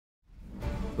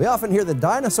We often hear that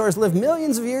dinosaurs lived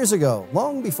millions of years ago,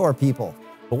 long before people.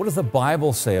 But what does the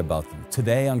Bible say about them?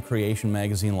 Today on Creation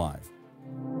Magazine Live.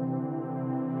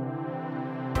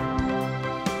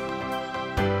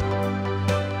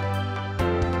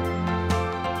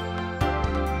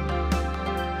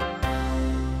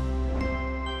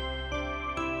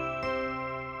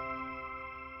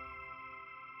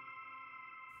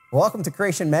 Welcome to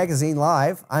Creation Magazine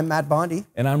Live. I'm Matt Bondi.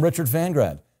 And I'm Richard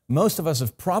Vangrad. Most of us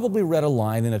have probably read a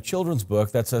line in a children's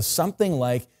book that says something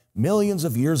like, millions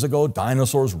of years ago,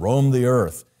 dinosaurs roamed the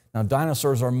earth. Now,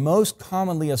 dinosaurs are most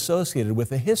commonly associated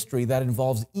with a history that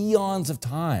involves eons of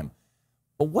time.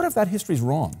 But what if that history's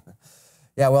wrong?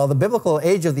 Yeah, well, the biblical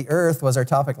age of the earth was our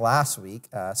topic last week.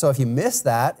 So if you missed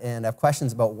that and have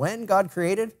questions about when God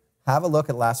created, have a look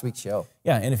at last week's show.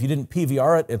 Yeah, and if you didn't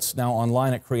PVR it, it's now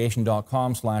online at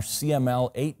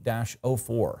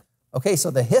creation.com/CML8-04. Okay,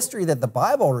 so the history that the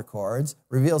Bible records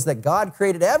reveals that God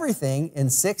created everything in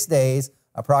 6 days,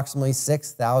 approximately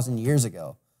 6,000 years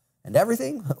ago. And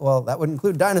everything? Well, that would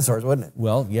include dinosaurs, wouldn't it?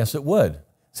 Well, yes, it would.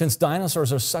 Since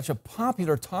dinosaurs are such a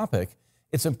popular topic,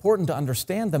 it's important to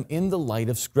understand them in the light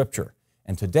of Scripture.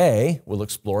 And today, we'll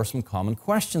explore some common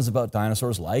questions about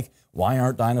dinosaurs like, why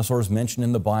aren't dinosaurs mentioned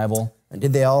in the Bible? And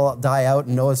did they all die out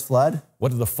in Noah's flood?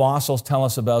 What do the fossils tell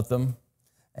us about them?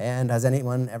 And has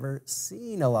anyone ever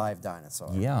seen a live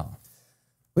dinosaur? Yeah.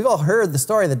 We've all heard the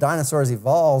story that dinosaurs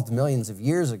evolved millions of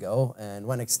years ago and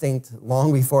went extinct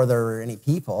long before there were any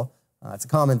people. It's a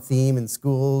common theme in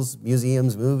schools,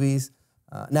 museums, movies.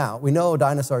 Now, we know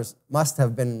dinosaurs must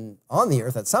have been on the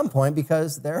earth at some point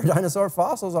because there are dinosaur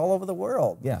fossils all over the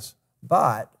world. Yes.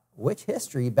 But which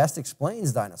history best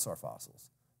explains dinosaur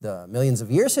fossils? The millions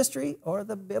of years history or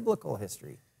the biblical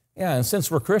history? Yeah, and since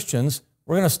we're Christians,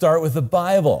 we're going to start with the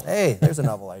Bible. Hey, there's a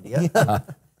novel idea. Yeah.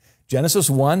 Genesis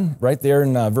 1, right there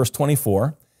in verse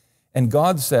 24. And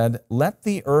God said, let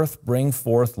the earth bring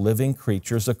forth living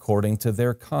creatures according to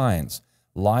their kinds,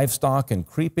 livestock and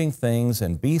creeping things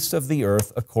and beasts of the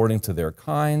earth according to their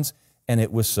kinds, and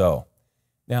it was so.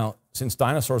 Now, since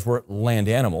dinosaurs were land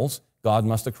animals, God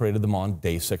must have created them on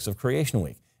day 6 of creation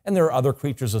week. And there are other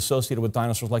creatures associated with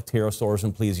dinosaurs like pterosaurs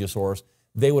and plesiosaurs.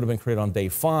 They would have been created on day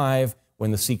 5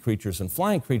 when the sea creatures and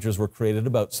flying creatures were created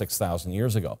about 6,000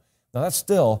 years ago. Now, that's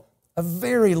still a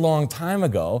very long time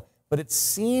ago, but it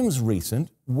seems recent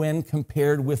when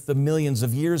compared with the millions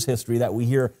of years history that we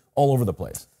hear all over the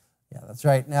place. Yeah, that's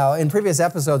right. Now, in previous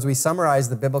episodes, we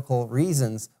summarized the biblical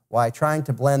reasons why trying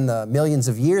to blend the millions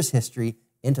of years history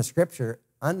into Scripture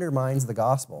undermines the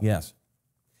gospel. Yes.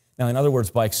 Now, in other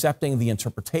words, by accepting the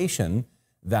interpretation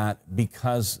that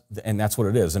because, and that's what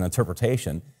it is, an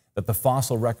interpretation, that the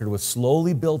fossil record was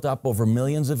slowly built up over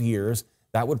millions of years,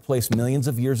 that would place millions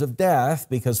of years of death,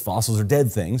 because fossils are dead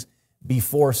things,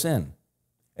 before sin.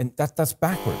 And that's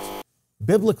backwards.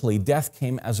 Biblically, death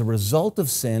came as a result of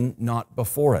sin, not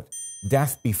before it.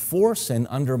 Death before sin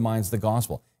undermines the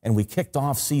gospel. And we kicked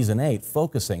off season 8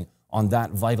 focusing on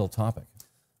that vital topic.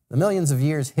 The millions of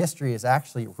years history is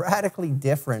actually radically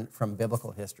different from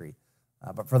biblical history.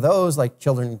 But for those, like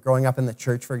children growing up in the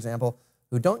church, for example,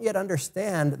 who don't yet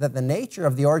understand that the nature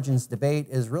of the origins debate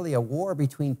is really a war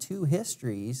between two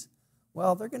histories,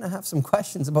 well, they're going to have some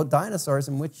questions about dinosaurs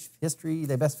and which history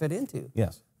they best fit into.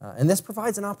 Yes. And this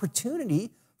provides an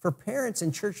opportunity for parents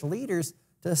and church leaders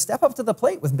to step up to the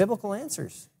plate with biblical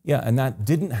answers. Yeah, and that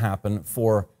didn't happen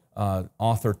for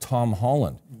author Tom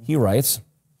Holland. He writes,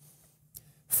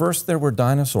 first there were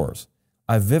dinosaurs.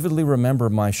 I vividly remember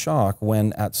my shock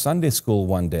when at Sunday school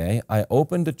one day, I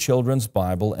opened a children's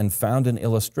Bible and found an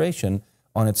illustration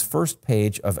on its first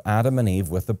page of Adam and Eve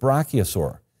with the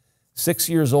brachiosaur. 6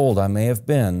 years old I may have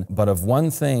been, but of one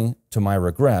thing, to my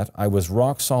regret, I was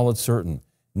rock solid certain.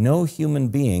 No human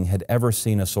being had ever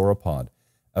seen a sauropod.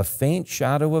 A faint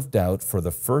shadow of doubt for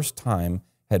the first time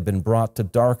had been brought to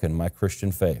darken my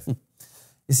Christian faith.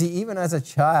 You see, even as a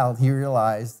child, he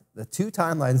realized the two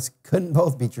timelines couldn't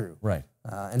both be true. Right.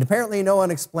 And apparently no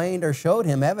one explained or showed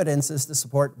him evidences to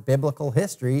support biblical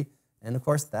history, and of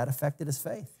course that affected his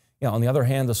faith. Yeah, on the other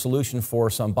hand, the solution for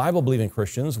some Bible-believing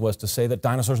Christians was to say that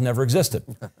dinosaurs never existed.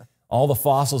 All the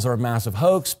fossils are a massive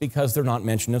hoax because they're not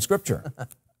mentioned in Scripture.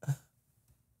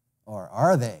 Or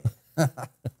are they?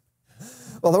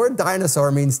 Well, the word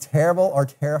dinosaur means terrible or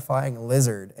terrifying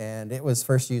lizard, and it was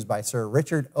first used by Sir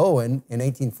Richard Owen in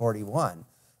 1841.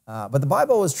 But the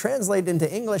Bible was translated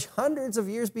into English hundreds of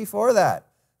years before that.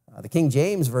 The King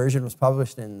James Version was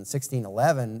published in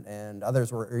 1611, and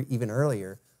others were even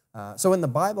earlier. So when the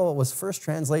Bible was first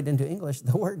translated into English,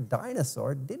 the word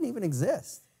dinosaur didn't even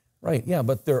exist. Right, yeah,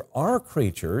 but there are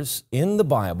creatures in the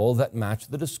Bible that match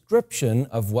the description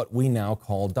of what we now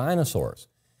call dinosaurs.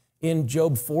 In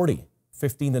Job 40,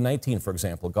 15 to 19, for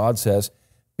example, God says,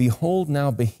 "Behold now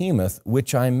Behemoth,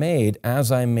 which I made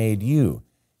as I made you.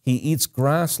 He eats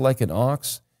grass like an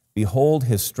ox. Behold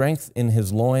his strength in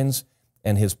his loins,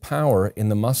 and his power in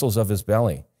the muscles of his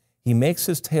belly. He makes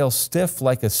his tail stiff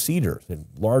like a cedar," a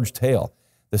large tail.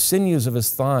 "The sinews of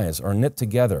his thighs are knit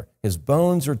together. His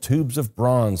bones are tubes of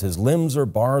bronze. His limbs are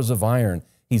bars of iron.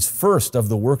 He's first of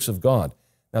the works of God."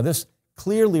 Now, this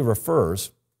clearly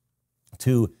refers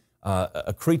to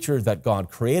a creature that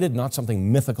God created, not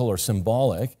something mythical or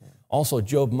symbolic. Also,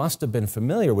 Job must have been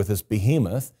familiar with this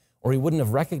behemoth, or he wouldn't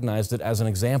have recognized it as an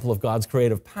example of God's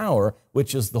creative power,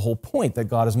 which is the whole point that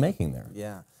God is making there.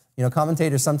 Yeah. You know,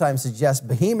 commentators sometimes suggest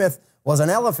behemoth was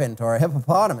an elephant or a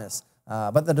hippopotamus,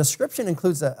 but the description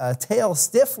includes a tail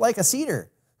stiff like a cedar.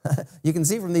 You can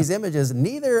see from these images,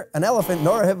 neither an elephant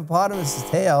nor a hippopotamus'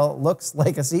 tail looks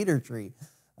like a cedar tree.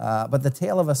 But the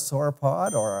tail of a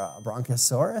sauropod or a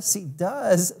bronchosaurus, he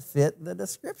does fit the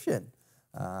description.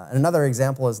 And another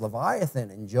example is Leviathan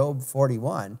in Job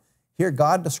 41. Here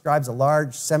God describes a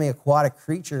large semi-aquatic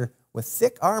creature with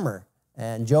thick armor.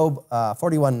 And Job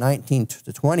 41, 19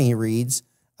 to 20 reads,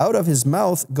 "Out of his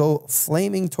mouth go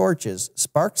flaming torches,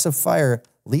 sparks of fire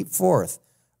leap forth.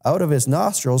 Out of his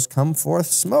nostrils come forth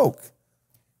smoke."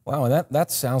 Wow,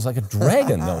 that sounds like a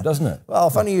dragon, though, doesn't it? Well,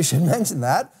 funny you should mention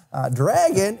that.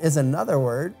 Dragon is another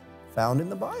word found in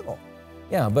the Bible.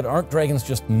 Yeah, but aren't dragons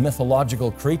just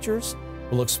mythological creatures?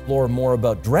 We'll explore more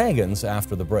about dragons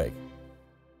after the break.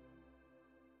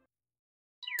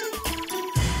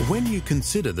 When you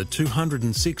consider the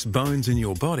 206 bones in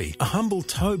your body, a humble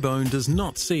toe bone does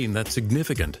not seem that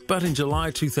significant. But in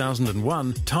July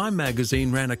 2001, Time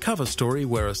magazine ran a cover story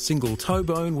where a single toe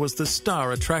bone was the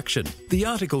star attraction. The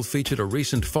article featured a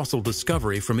recent fossil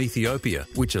discovery from Ethiopia,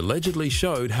 which allegedly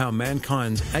showed how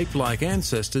mankind's ape-like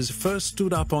ancestors first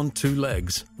stood up on two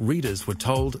legs. Readers were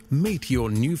told, "Meet your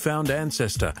newfound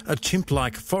ancestor, a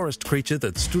chimp-like forest creature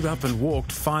that stood up and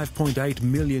walked 5.8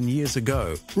 million years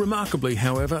ago." Remarkably,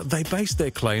 however, they based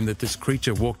their claim that this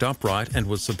creature walked upright and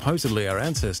was supposedly our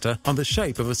ancestor on the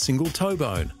shape of a single toe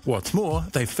bone. What's more,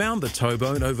 they found the toe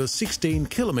bone over 16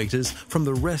 kilometers from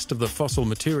the rest of the fossil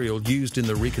material used in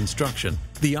the reconstruction.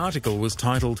 The article was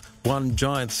titled, "One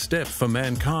Giant Step for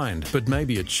Mankind," but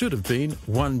maybe it should have been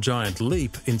 "One Giant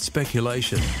Leap in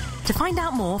Speculation." To find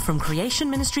out more from Creation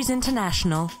Ministries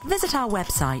International, visit our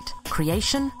website,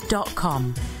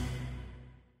 creation.com.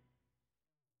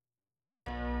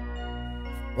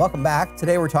 Welcome back.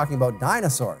 Today we're talking about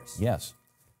dinosaurs. Yes.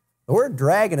 The word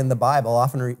dragon in the Bible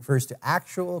often refers to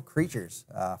actual creatures.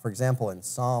 For example, in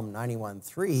Psalm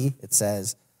 91:3, it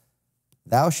says,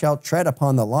 "Thou shalt tread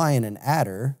upon the lion and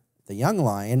adder, the young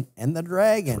lion and the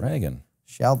dragon.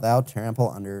 Shalt thou trample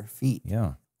under feet."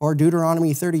 Yeah. Or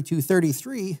Deuteronomy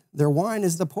 32:33, "Their wine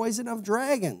is the poison of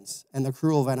dragons and the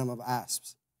cruel venom of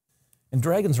asps." And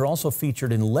dragons are also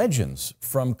featured in legends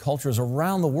from cultures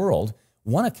around the world.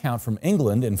 One account from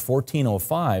England in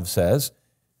 1405 says,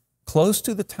 "Close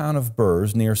to the town of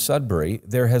Burrs near Sudbury,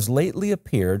 there has lately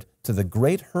appeared to the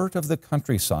great hurt of the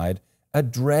countryside a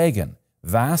dragon,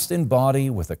 vast in body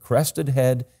with a crested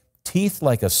head, teeth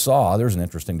like a saw," there's an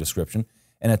interesting description,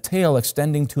 "and a tail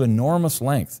extending to enormous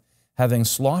length. Having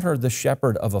slaughtered the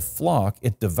shepherd of a flock,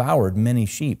 it devoured many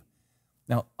sheep."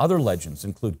 Now, other legends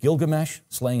include Gilgamesh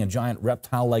slaying a giant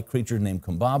reptile-like creature named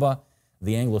Kumbaba,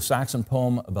 the Anglo-Saxon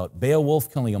poem about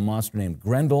Beowulf killing a monster named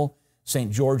Grendel, St.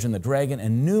 George and the Dragon,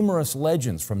 and numerous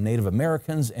legends from Native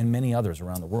Americans and many others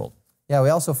around the world. Yeah, we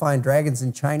also find dragons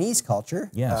in Chinese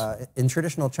culture. Yes. In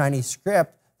traditional Chinese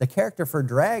script, the character for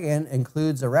dragon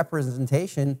includes a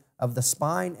representation of the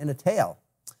spine and a tail.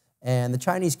 And the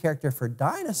Chinese character for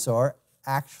dinosaur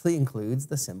actually includes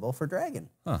the symbol for dragon.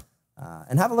 Huh.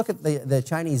 And have a look at the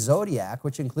Chinese zodiac,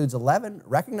 which includes 11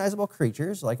 recognizable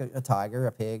creatures, like a tiger,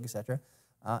 a pig, etc.,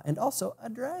 and also a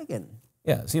dragon.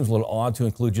 Yeah, it seems a little odd to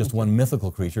include just one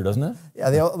mythical creature, doesn't it? Yeah,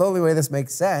 the only way this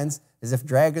makes sense is if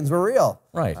dragons were real.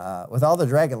 Right. With all the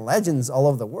dragon legends all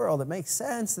over the world, it makes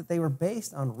sense that they were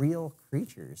based on real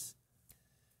creatures.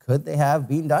 Could they have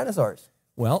been dinosaurs?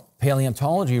 Well,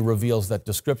 paleontology reveals that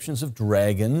descriptions of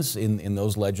dragons in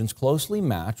those legends closely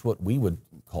match what we would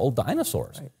call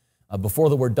dinosaurs. Right. Before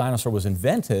the word dinosaur was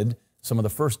invented, some of the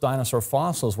first dinosaur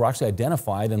fossils were actually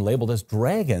identified and labeled as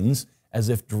dragons, as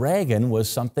if dragon was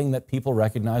something that people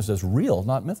recognized as real,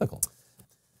 not mythical.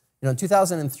 You know, in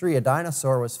 2003, a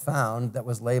dinosaur was found that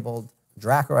was labeled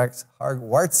Dracorex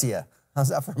hargwartsia. How's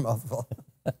that for a mouthful?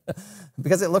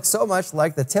 Because it looks so much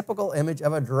like the typical image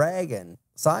of a dragon.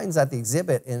 Signs at the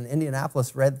exhibit in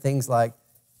Indianapolis read things like,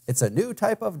 "It's a new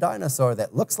type of dinosaur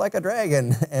that looks like a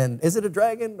dragon," and "Is it a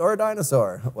dragon or a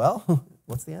dinosaur?" Well,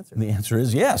 What's the answer? The answer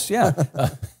is yes, yeah.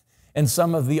 And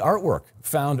some of the artwork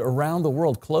found around the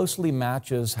world closely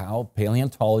matches how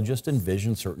paleontologists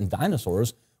envisioned certain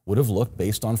dinosaurs would have looked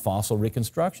based on fossil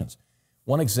reconstructions.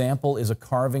 One example is a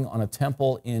carving on a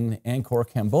temple in Angkor,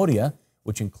 Cambodia,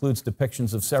 which includes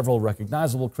depictions of several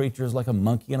recognizable creatures like a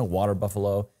monkey and a water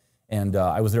buffalo. And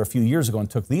I was there a few years ago and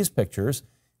took these pictures.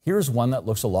 Here's one that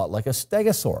looks a lot like a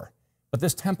stegosaur. But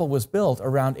this temple was built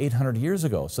around 800 years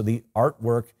ago, so the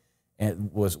artwork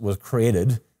was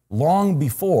created long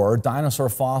before dinosaur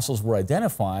fossils were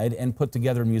identified and put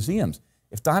together in museums.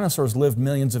 If dinosaurs lived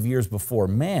millions of years before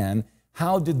man,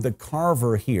 how did the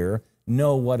carver here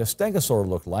know what a stegosaur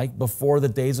looked like before the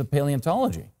days of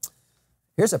paleontology?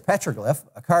 Here's a petroglyph,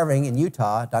 a carving in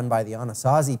Utah done by the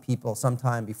Anasazi people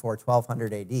sometime before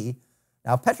 1200 AD.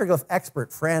 Now, petroglyph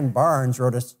expert Fran Barnes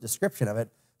wrote a description of it,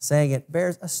 saying it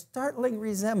bears a startling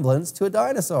resemblance to a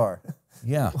dinosaur.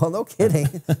 Yeah. Well, no kidding.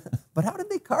 But how did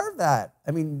they carve that?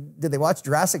 I mean, did they watch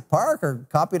Jurassic Park or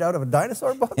copy it out of a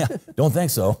dinosaur book? Yeah, don't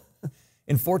think so.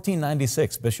 In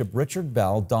 1496, Bishop Richard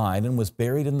Bell died and was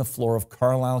buried in the floor of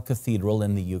Carlisle Cathedral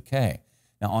in the UK.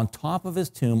 Now, on top of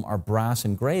his tomb are brass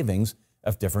engravings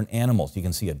of different animals. You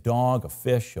can see a dog, a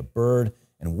fish, a bird,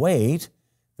 and wait,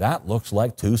 that looks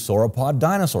like two sauropod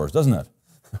dinosaurs, doesn't it?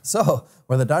 So,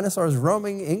 were the dinosaurs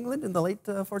roaming England in the late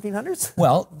 1400s?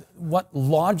 Well, what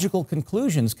logical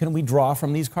conclusions can we draw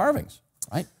from these carvings,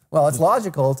 right? Well, it's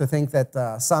logical to think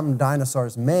that some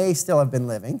dinosaurs may still have been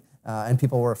living and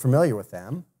people were familiar with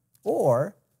them,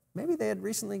 or maybe they had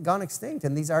recently gone extinct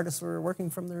and these artists were working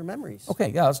from their memories. Okay,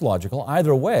 yeah, that's logical.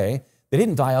 Either way, they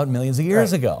didn't die out millions of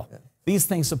years ago. Yeah. These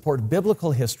things support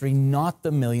biblical history, not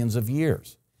the millions of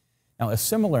years. Now, a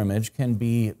similar image can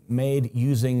be made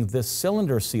using this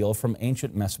cylinder seal from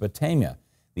ancient Mesopotamia.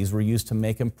 These were used to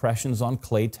make impressions on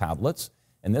clay tablets,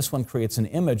 and this one creates an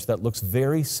image that looks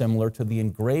very similar to the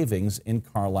engravings in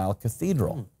Carlisle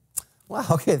Cathedral. Wow,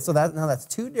 okay, so now that's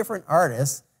two different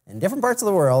artists in different parts of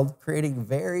the world creating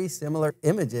very similar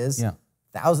images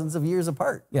thousands of years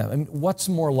apart. Yeah, I mean, what's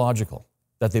more logical?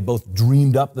 That they both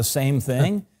dreamed up the same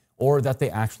thing, or that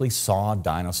they actually saw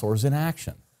dinosaurs in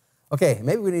action? Okay,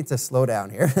 maybe we need to slow down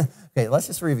here. Okay, let's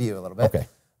just review a little bit.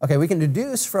 Okay, we can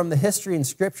deduce from the history in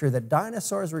Scripture that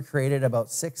dinosaurs were created about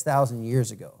 6,000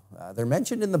 years ago. They're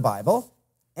mentioned in the Bible,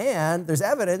 and there's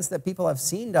evidence that people have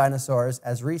seen dinosaurs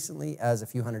as recently as a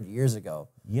few hundred years ago.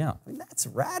 Yeah. I mean, that's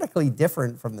radically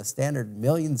different from the standard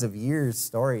millions of years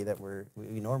story that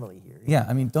we normally hear. Yeah,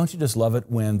 I mean, don't you just love it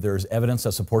when there's evidence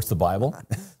that supports the Bible?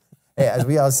 Hey, as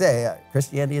we all say,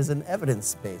 Christianity is an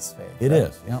evidence-based faith. It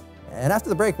is, yeah. And after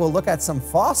the break, we'll look at some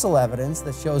fossil evidence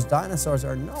that shows dinosaurs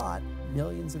are not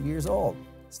millions of years old.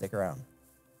 Stick around.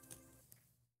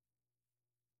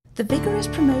 The vigorous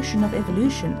promotion of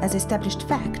evolution as established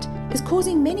fact is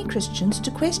causing many Christians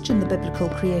to question the biblical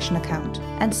creation account,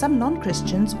 and some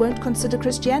non-Christians won't consider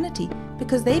Christianity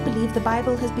because they believe the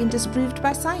Bible has been disproved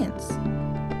by science.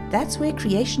 That's where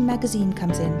Creation Magazine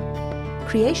comes in.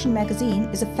 Creation Magazine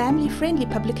is a family-friendly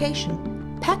publication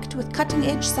packed with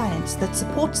cutting-edge science that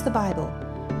supports the Bible,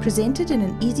 presented in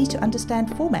an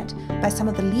easy-to-understand format by some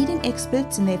of the leading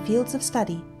experts in their fields of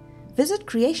study. Visit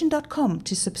creation.com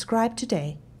to subscribe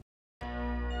today.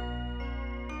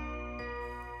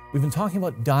 We've been talking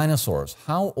about dinosaurs.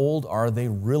 How old are they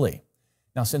really?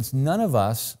 Now, since none of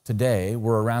us today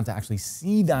were around to actually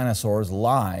see dinosaurs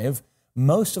live,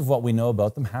 most of what we know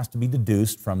about them has to be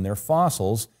deduced from their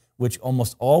fossils, which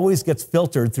almost always gets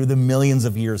filtered through the millions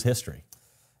of years history.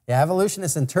 Yeah,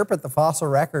 evolutionists interpret the fossil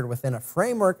record within a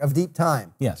framework of deep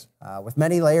time. Yes. With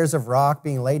many layers of rock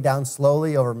being laid down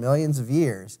slowly over millions of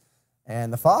years.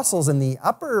 And the fossils in the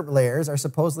upper layers are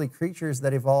supposedly creatures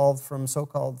that evolved from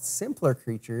so-called simpler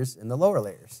creatures in the lower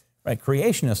layers. Right.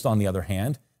 Creationists, on the other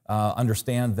hand,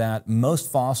 understand that most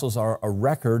fossils are a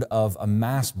record of a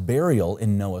mass burial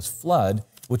in Noah's flood,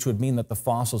 which would mean that the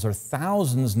fossils are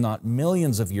thousands, not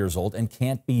millions of years old and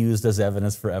can't be used as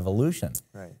evidence for evolution.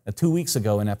 Right. Now, 2 weeks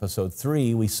ago in episode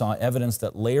 3, we saw evidence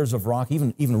that layers of rock,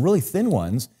 even really thin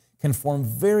ones, can form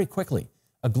very quickly.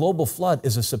 A global flood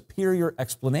is a superior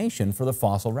explanation for the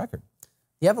fossil record.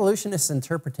 The evolutionists'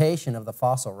 interpretation of the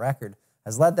fossil record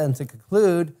has led them to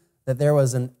conclude that there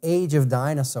was an age of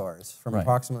dinosaurs from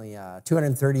approximately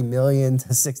 230 million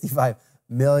to 65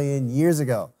 million years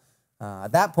ago.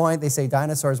 At that point, they say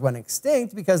dinosaurs went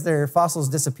extinct because their fossils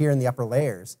disappear in the upper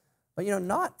layers. But, you know,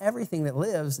 not everything that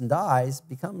lives and dies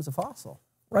becomes a fossil.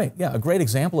 Right, yeah. A great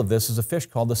example of this is a fish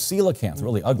called the coelacanth, a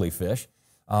really ugly fish.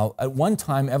 At one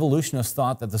time, evolutionists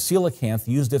thought that the coelacanth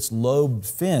used its lobed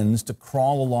fins to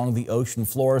crawl along the ocean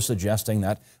floor, suggesting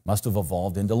that must have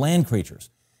evolved into land creatures.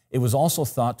 It was also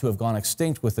thought to have gone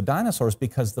extinct with the dinosaurs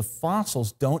because the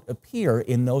fossils don't appear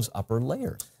in those upper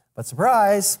layers. But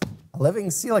surprise, a living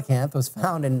coelacanth was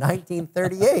found in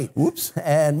 1938. Oops.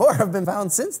 And more have been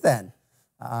found since then.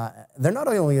 They're not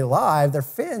only alive, their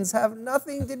fins have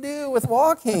nothing to do with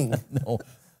walking. No.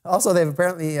 Also, they've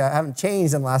apparently haven't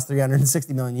changed in the last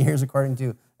 360 million years, according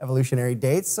to evolutionary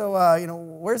dates. So,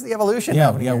 where's the evolution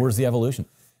happening here? Where's the evolution?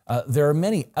 There are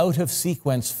many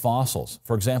out-of-sequence fossils.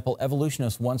 For example,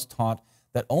 evolutionists once taught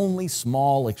that only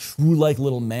small, like shrew-like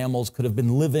little mammals could have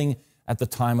been living at the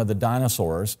time of the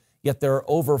dinosaurs, yet there are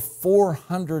over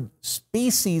 400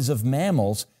 species of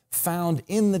mammals found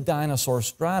in the dinosaur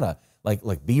strata,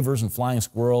 like beavers and flying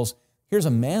squirrels. Here's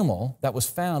a mammal that was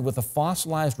found with the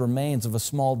fossilized remains of a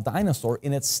small dinosaur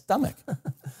in its stomach.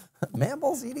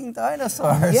 Mammals eating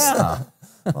dinosaurs. Yeah.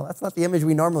 Well, that's not the image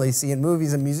we normally see in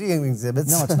movies and museum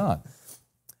exhibits. No, it's not.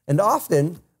 And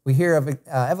often we hear of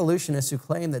evolutionists who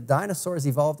claim that dinosaurs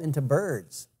evolved into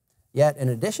birds. Yet, in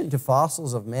addition to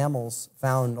fossils of mammals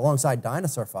found alongside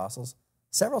dinosaur fossils,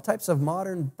 several types of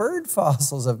modern bird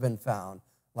fossils have been found,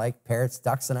 like parrots,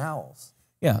 ducks, and owls.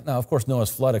 Yeah, now, of course, Noah's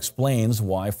flood explains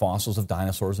why fossils of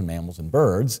dinosaurs and mammals and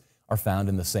birds are found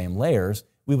in the same layers.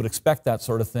 We would expect that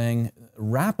sort of thing.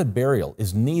 Rapid burial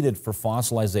is needed for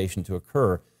fossilization to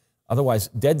occur. Otherwise,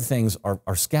 dead things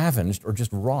are scavenged or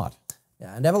just rot.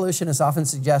 Yeah, and evolutionists often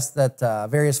suggest that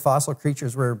various fossil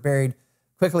creatures were buried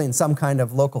quickly in some kind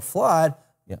of local flood.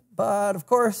 Yeah. But, of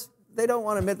course, they don't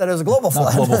want to admit that it was a global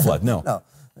flood. Not global flood, no. No.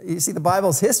 You see, the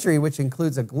Bible's history, which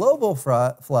includes a global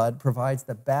flood, provides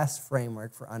the best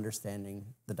framework for understanding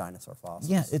the dinosaur fossils.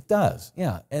 Yeah, it does.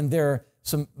 Yeah, and there are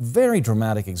some very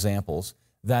dramatic examples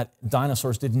that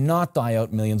dinosaurs did not die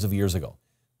out millions of years ago.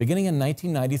 Beginning in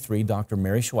 1993, Dr.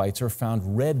 Mary Schweitzer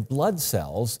found red blood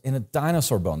cells in a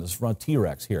dinosaur bone. This is from a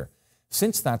T-Rex here.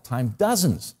 Since that time,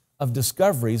 dozens of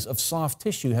discoveries of soft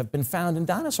tissue have been found in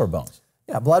dinosaur bones.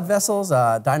 Yeah, blood vessels,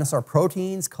 dinosaur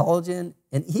proteins, collagen,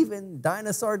 and even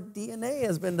dinosaur DNA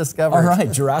has been discovered. All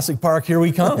right, Jurassic Park, here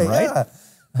we come, right?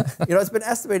 Yeah. It's been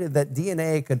estimated that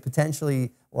DNA could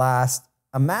potentially last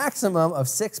a maximum of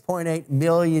 6.8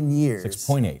 million years.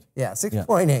 6.8. Yeah,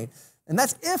 6.8. Yeah. And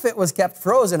that's if it was kept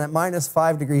frozen at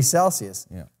 -5 degrees Celsius.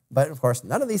 Yeah. But, of course,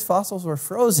 none of these fossils were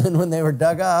frozen when they were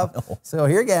dug up. No. So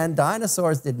here again,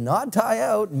 dinosaurs did not die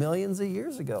out millions of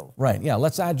years ago. Right, yeah.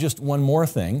 Let's add just one more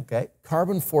thing. Okay.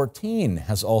 Carbon-14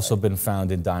 has also been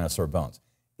found in dinosaur bones.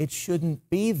 It shouldn't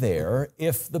be there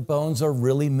if the bones are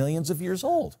really millions of years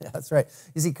old. Yeah, that's right.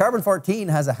 You see, carbon-14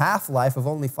 has a half-life of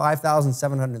only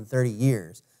 5,730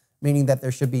 years, meaning that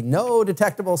there should be no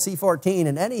detectable C14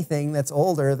 in anything that's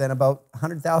older than about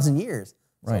 100,000 years.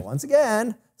 Right. So once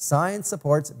again, science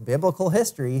supports biblical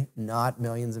history, not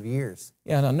millions of years.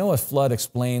 Yeah, now Noah's flood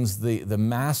explains the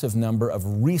massive number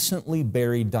of recently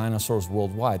buried dinosaurs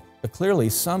worldwide. But clearly,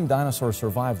 some dinosaurs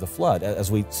survived the flood, as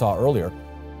we saw earlier.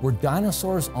 Were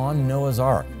dinosaurs on Noah's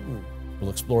Ark? We'll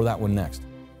explore that one next.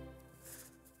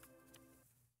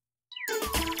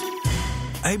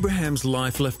 Abraham's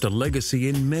life left a legacy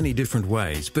in many different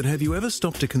ways, but have you ever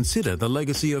stopped to consider the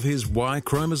legacy of his Y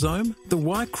chromosome? The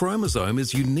Y chromosome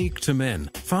is unique to men.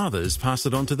 Fathers pass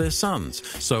it on to their sons.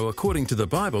 So according to the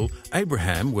Bible,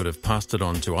 Abraham would have passed it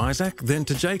on to Isaac, then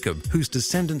to Jacob, whose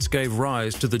descendants gave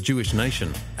rise to the Jewish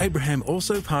nation. Abraham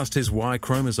also passed his Y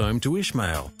chromosome to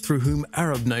Ishmael, through whom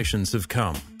Arab nations have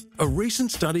come. A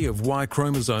recent study of Y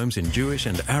chromosomes in Jewish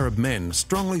and Arab men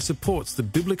strongly supports the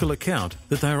biblical account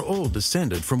that they are all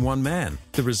descended from one man.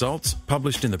 The results,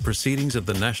 published in the Proceedings of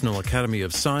the National Academy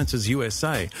of Sciences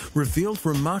USA, revealed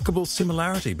remarkable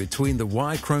similarity between the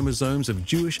Y chromosomes of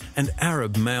Jewish and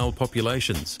Arab male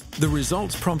populations. The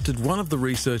results prompted one of the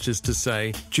researchers to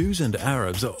say, Jews and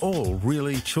Arabs are all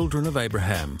really children of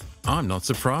Abraham. I'm not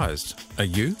surprised. Are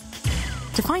you?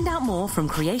 To find out more from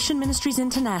Creation Ministries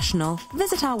International,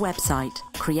 visit our website,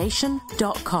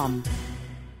 creation.com.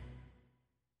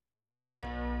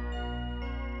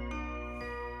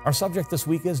 Our subject this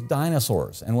week is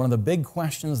dinosaurs, and one of the big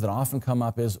questions that often come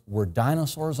up is, were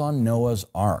dinosaurs on Noah's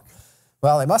Ark?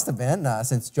 Well, they must have been,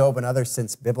 since Job and others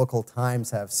since biblical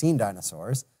times have seen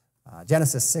dinosaurs.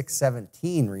 Genesis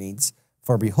 6:17 reads,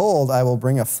 For behold, I will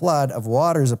bring a flood of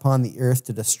waters upon the earth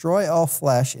to destroy all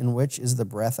flesh in which is the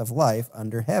breath of life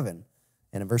under heaven.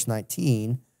 And in verse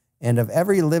 19, And of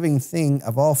every living thing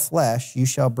of all flesh you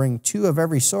shall bring 2 of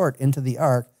every sort into the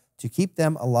ark to keep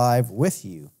them alive with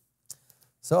you.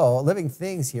 So living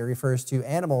things here refers to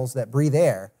animals that breathe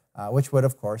air, which would,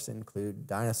 of course, include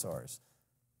dinosaurs.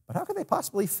 But how could they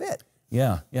possibly fit?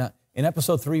 Yeah. In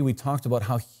episode 3, we talked about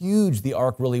how huge the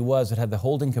ark really was. It had the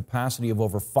holding capacity of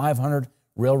over 500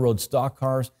 railroad stock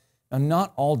cars. Now,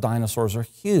 not all dinosaurs are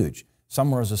huge.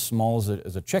 Some were as small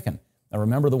as a chicken. Now,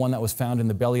 remember the one that was found in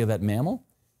the belly of that mammal?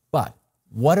 But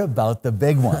what about the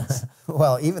big ones?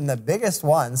 Well, even the biggest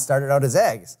ones started out as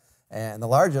eggs, and the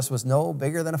largest was no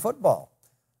bigger than a football.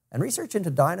 And research into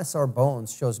dinosaur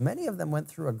bones shows many of them went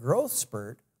through a growth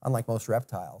spurt, unlike most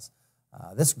reptiles.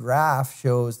 This graph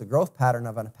shows the growth pattern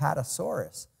of an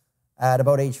Apatosaurus. At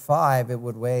about age 5, it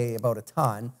would weigh about a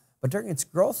ton, but during its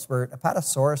growth spurt,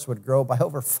 Apatosaurus would grow by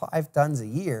over 5 tons a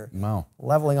year, Wow.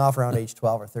 leveling off around age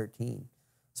 12 or 13.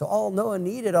 So all Noah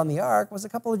needed on the ark was a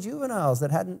couple of juveniles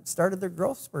that hadn't started their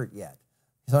growth spurt yet.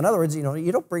 So in other words,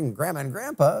 you don't bring grandma and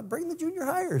grandpa, bring the junior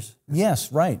hires.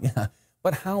 Yes, right. Yeah.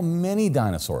 But how many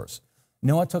dinosaurs?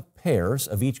 Noah took pairs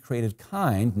of each created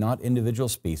kind, not individual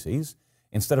species.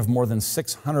 Instead of more than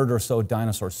 600 or so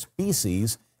dinosaur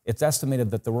species, it's estimated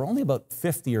that there were only about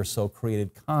 50 or so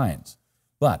created kinds.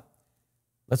 But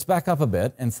let's back up a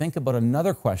bit and think about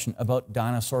another question about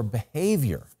dinosaur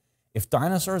behavior. If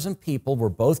dinosaurs and people were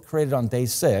both created on day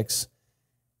 6,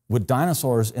 would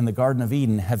dinosaurs in the Garden of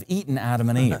Eden have eaten Adam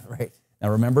and Eve? Right. Now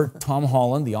remember, Tom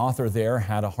Holland, the author there,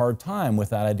 had a hard time with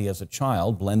that idea as a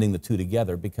child, blending the two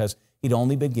together, because he'd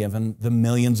only been given the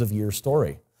millions of years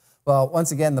story. Well,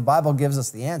 once again, the Bible gives us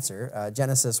the answer.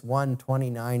 Genesis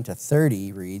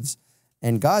 1:29-30 reads,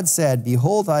 "And God said,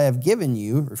 Behold, I have given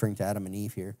you," referring to Adam and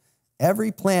Eve here,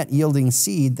 "every plant yielding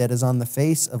seed that is on the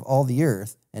face of all the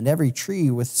earth, and every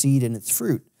tree with seed in its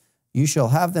fruit. You shall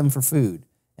have them for food.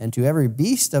 And to every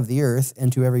beast of the earth,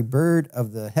 and to every bird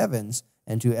of the heavens,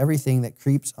 and to everything that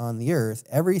creeps on the earth,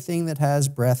 everything that has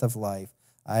breath of life,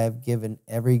 I have given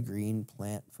every green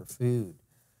plant for food."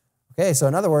 Okay, so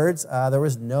in other words, there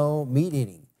was no meat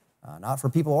eating, not for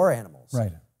people or animals.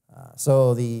 Right.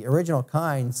 So the original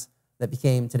kinds that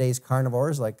became today's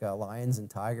carnivores, like lions and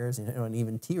tigers, and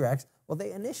even T-Rex, well,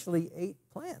 they initially ate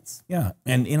plants. Yeah,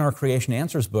 and in our Creation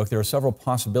Answers book, there are several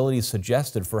possibilities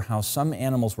suggested for how some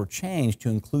animals were changed to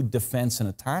include defense and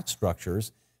attack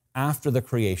structures after the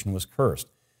creation was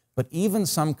cursed. But even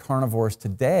some carnivores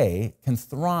today can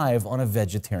thrive on a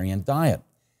vegetarian diet.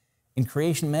 In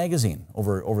Creation Magazine,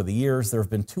 over the years, there have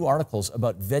been 2 articles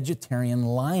about vegetarian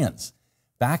lions.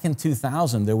 Back in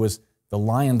 2000, there was the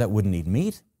lion that wouldn't eat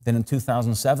meat. Then in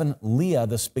 2007, Leah,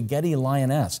 the spaghetti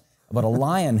lioness, about a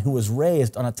lion who was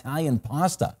raised on Italian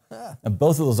pasta. And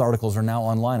both of those articles are now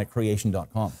online at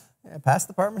creation.com. Yeah, pass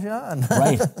the Parmesan.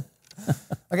 Right.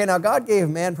 Okay, now God gave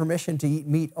man permission to eat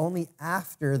meat only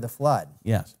after the flood.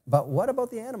 Yes. But what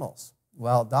about the animals?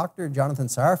 Well, Dr. Jonathan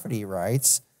Sarfati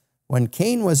writes, "When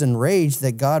Cain was enraged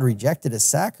that God rejected his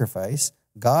sacrifice,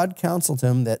 God counseled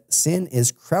him that sin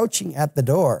is crouching at the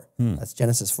door." That's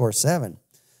Genesis 4:7.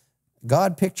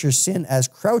 God pictures sin as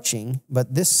crouching,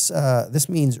 but this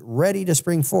means ready to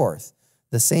spring forth.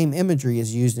 The same imagery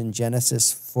is used in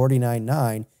Genesis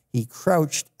 49:9. He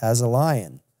crouched as a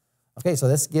lion. Okay, so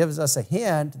this gives us a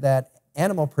hint that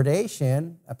animal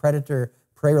predation, a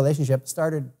predator-prey relationship,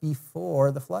 started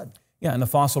before the flood. Yeah, and the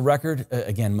fossil record,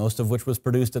 again, most of which was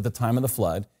produced at the time of the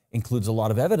flood, includes a lot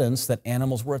of evidence that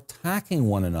animals were attacking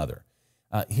one another.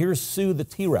 Here's Sue the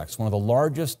T-Rex, one of the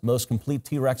largest, most complete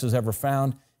T-Rexes ever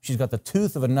found. She's got the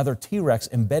tooth of another T-Rex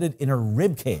embedded in her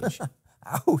rib cage.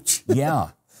 Ouch.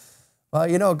 Yeah.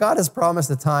 Well, God has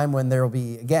promised a time when there will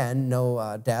be, again,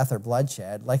 no death or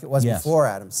bloodshed like it was before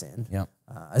Adam sinned. Yep.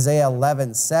 Isaiah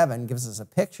 11:7 gives us a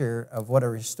picture of what a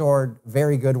restored,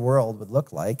 very good world would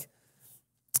look like.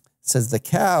 It says, "The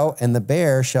cow and the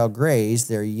bear shall graze,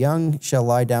 their young shall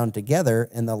lie down together,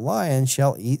 and the lion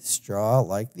shall eat straw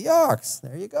like the ox."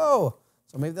 There you go.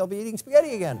 So maybe they'll be eating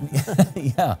spaghetti again.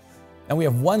 Yeah. And we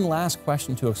have one last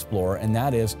question to explore, and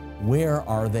that is, where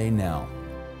are they now?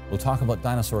 We'll talk about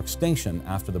dinosaur extinction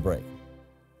after the break.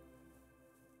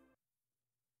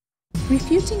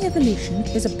 Refuting Evolution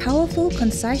is a powerful,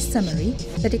 concise summary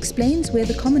that explains where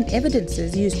the common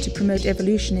evidences used to promote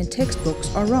evolution in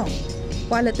textbooks are wrong,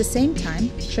 while at the same time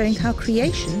showing how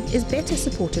creation is better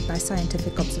supported by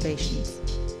scientific observations.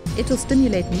 It'll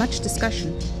stimulate much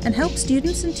discussion and help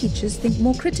students and teachers think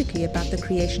more critically about the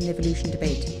creation-evolution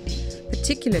debate,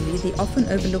 particularly the often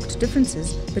overlooked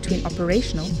differences between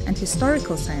operational and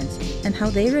historical science and how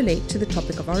they relate to the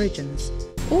topic of origins.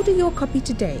 Order your copy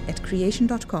today at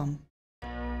creation.com.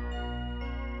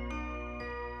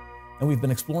 And we've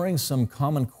been exploring some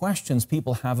common questions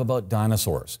people have about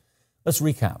dinosaurs. Let's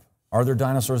recap. Are there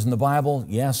dinosaurs in the Bible?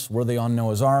 Yes. Were they on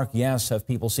Noah's Ark? Yes. Have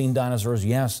people seen dinosaurs?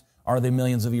 Yes. Are they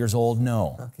millions of years old?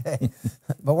 No. Okay.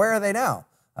 But where are they now?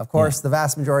 Of course, the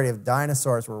vast majority of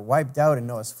dinosaurs were wiped out in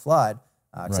Noah's flood,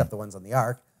 except the ones on the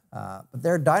Ark. But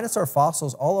there are dinosaur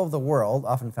fossils all over the world,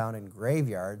 often found in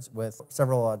graveyards, with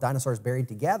several dinosaurs buried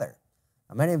together.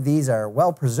 Many of these are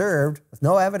well preserved with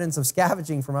no evidence of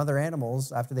scavenging from other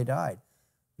animals after they died.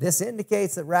 This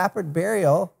indicates that rapid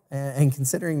burial, and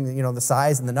considering the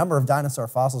size and the number of dinosaur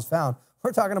fossils found,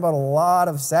 we're talking about a lot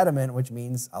of sediment, which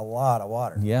means a lot of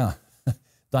water. Yeah.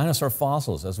 Dinosaur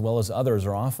fossils, as well as others,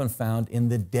 are often found in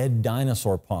the dead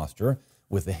dinosaur posture,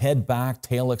 with the head back,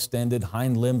 tail extended,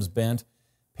 hind limbs bent.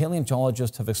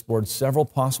 Paleontologists have explored several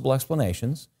possible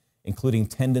explanations, including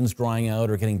tendons drying out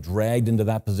or getting dragged into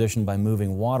that position by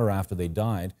moving water after they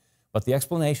died. But the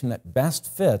explanation that best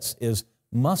fits is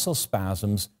muscle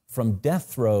spasms from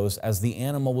death throes as the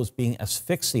animal was being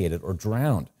asphyxiated or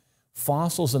drowned.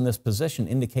 Fossils in this position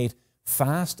indicate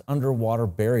fast underwater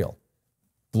burial.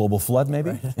 Global flood,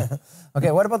 maybe? Right.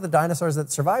 Okay, what about the dinosaurs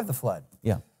that survived the flood?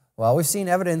 Yeah. Well, we've seen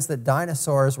evidence that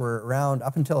dinosaurs were around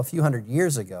up until a few hundred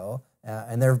years ago,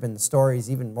 and there have been stories,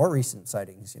 even more recent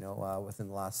sightings, within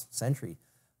the last century.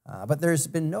 But there's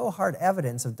been no hard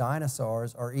evidence of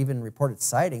dinosaurs or even reported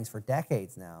sightings for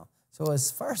decades now. So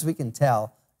as far as we can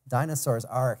tell, dinosaurs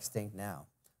are extinct now.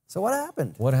 So what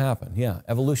happened? What happened? Yeah.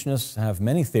 Evolutionists have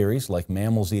many theories, like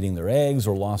mammals eating their eggs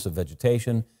or loss of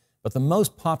vegetation. But the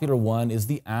most popular one is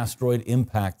the asteroid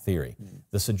impact theory.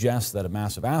 This suggests that a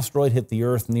massive asteroid hit the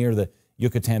Earth near the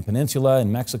Yucatan Peninsula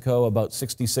in Mexico about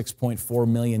 66.4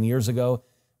 million years ago.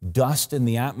 Dust in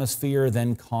the atmosphere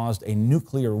then caused a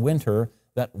nuclear winter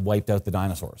that wiped out the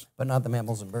dinosaurs. But not the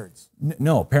mammals and birds.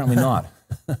 No, apparently not.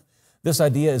 This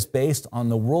idea is based on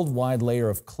the worldwide layer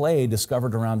of clay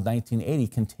discovered around 1980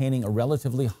 containing a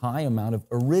relatively high amount of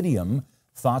iridium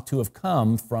thought to have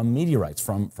come from meteorites,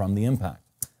 from the impact.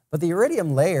 But the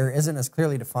iridium layer isn't as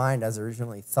clearly defined as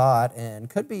originally thought and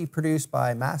could be produced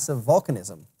by massive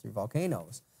volcanism through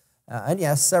volcanoes. And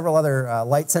yes, several other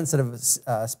light-sensitive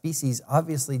species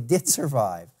obviously did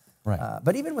survive. Right.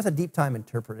 But even with a deep-time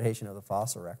interpretation of the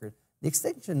fossil record, the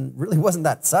extinction really wasn't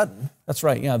that sudden. That's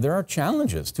right. Yeah, there are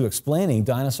challenges to explaining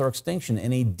dinosaur extinction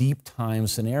in a deep-time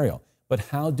scenario. But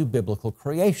how do biblical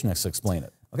creationists explain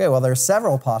it? Okay, well, there are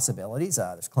several possibilities.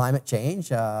 There's climate change.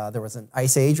 There was an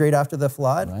ice age right after the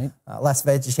flood. Right. Less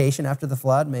vegetation after the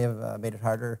flood may have made it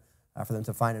harder for them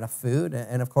to find enough food.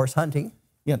 And of course, hunting.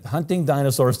 Yeah, hunting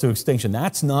dinosaurs to extinction,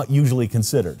 that's not usually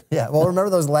considered. Yeah, well,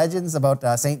 remember those legends about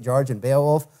St. George and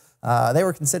Beowulf? They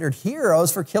were considered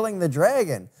heroes for killing the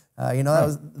dragon.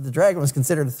 The dragon was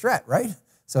considered a threat, right?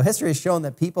 So history has shown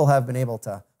that people have been able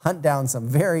to hunt down some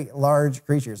very large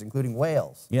creatures, including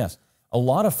whales. Yes. A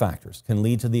lot of factors can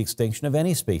lead to the extinction of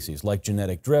any species, like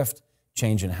genetic drift,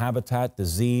 change in habitat,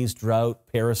 disease, drought,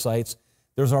 parasites.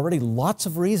 There's already lots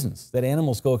of reasons that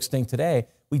animals go extinct today.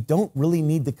 We don't really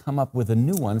need to come up with a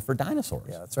new one for dinosaurs.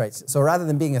 Yeah, that's right. So rather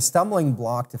than being a stumbling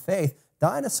block to faith,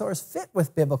 dinosaurs fit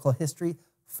with biblical history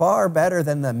far better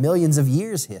than the millions of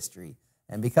years history.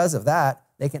 And because of that,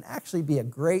 they can actually be a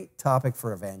great topic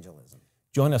for evangelism.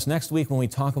 Join us next week when we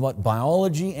talk about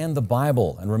biology and the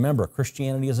Bible. And remember,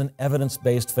 Christianity is an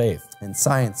evidence-based faith. And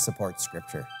science supports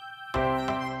Scripture.